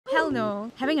all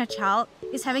know, having a child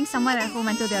is having someone at home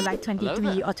until they're like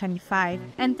 23 or 25.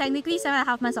 And technically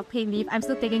 7.5 months of paid leave, I'm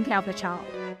still taking care of the child.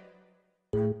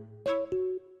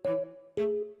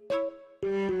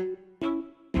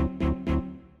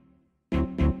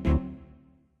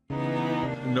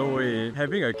 No way.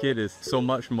 Having a kid is so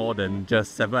much more than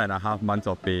just 7.5 months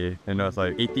of pay. It's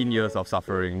like 18 years of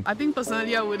suffering. I think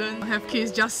personally I wouldn't have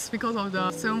kids just because of the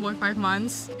 7.5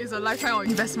 months. It's a lifetime of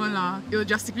investment lah. It will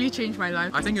drastically change my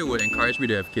life. I think it would encourage me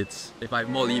to have kids. If I have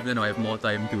more leave, then I have more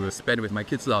time to spend with my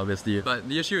kids lah, obviously. But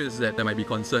the issue is that there might be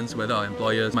concerns whether our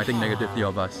employers might think negatively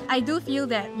of us. I do feel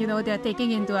that, they're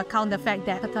taking into account the fact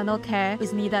that paternal care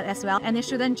is needed as well, and it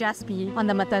shouldn't just be on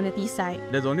the maternity side.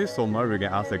 There's only so much we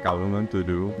can ask the government to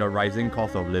do. The rising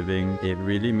cost of living, it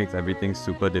really makes everything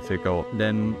super difficult.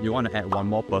 Then you want to add one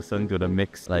more person to the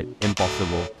mix, like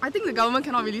impossible. I think the government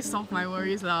cannot really solve my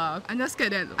worries lah. I'm just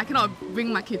scared that I cannot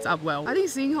bring my kids up well. I think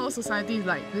seeing how society is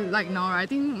like now, right, I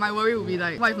think my worry would be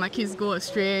like, what if my kids go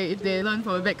astray, if they learn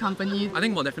from a bad company? I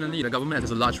think, well, definitely the government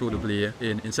has a large role to play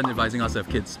in incentivizing us to have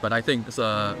kids, but I think it's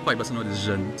a quite personal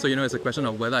decision. So, it's a question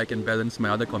of whether I can balance my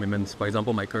other commitments, for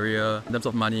example, my career, in terms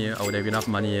of money, I would have enough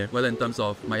money, whether in terms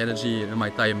of my energy and my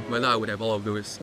time, whether I would have all of those.